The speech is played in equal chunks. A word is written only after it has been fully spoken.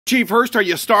Chief Hurst, are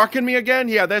you stalking me again?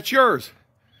 Yeah, that's yours.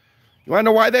 You want to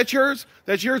know why that's yours?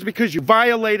 That's yours because you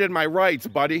violated my rights,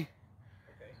 buddy.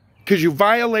 Because you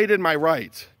violated my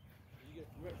rights. Did you get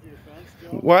a permit for your fence,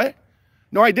 Joe? What?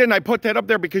 No, I didn't. I put that up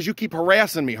there because you keep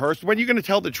harassing me, Hurst. When are you going to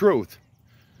tell the truth?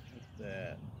 What's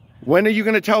that? When are you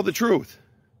going to tell the truth?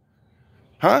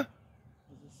 Huh?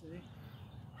 What does it say?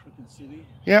 Crooked City?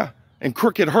 Yeah, and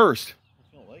Crooked Hurst. If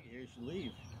you don't like it here, you should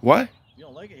leave. What? If you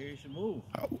don't like it here, you should move.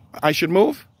 I should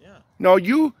move? Yeah. No,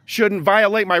 you shouldn't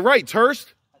violate my rights,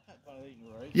 Hurst. I'm not violating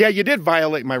your rights. Yeah, you did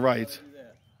violate my rights. How do I do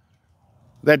that?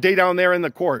 That day down there in the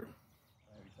court.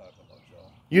 What are you talking about,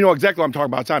 Joe? You know exactly what I'm talking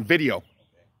about. It's on video. Okay.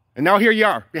 And now here you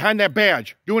are, behind that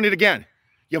badge, doing it again.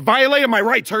 You violated my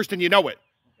rights, Hurst, and you know it.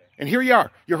 Okay. And here you are.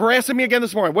 You're harassing me again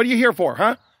this morning. What are you here for,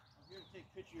 huh? I'm here to take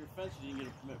a picture of your fence that you didn't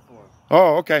get a permit for.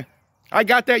 Oh, okay. I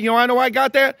got that. You know, I know I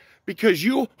got that because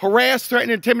you harassed,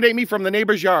 threatened, and intimidate me from the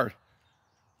neighbor's yard.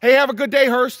 Hey, have a good day,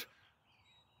 Hurst.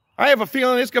 I have a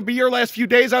feeling it's going to be your last few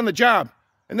days on the job.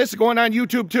 And this is going on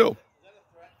YouTube, too. Is that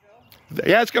a threat, Joe?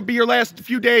 Yeah, it's going to be your last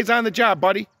few days on the job,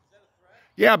 buddy. Is that a threat?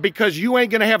 Yeah, because you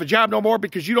ain't going to have a job no more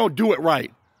because you don't do it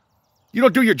right. You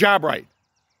don't do your job right.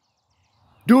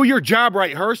 Do your job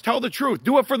right, Hurst. Tell the truth.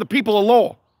 Do it for the people of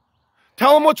Lowell.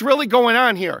 Tell them what's really going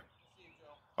on here. See you,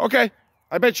 Joe. Okay.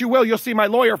 I bet you will. You'll see my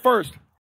lawyer first.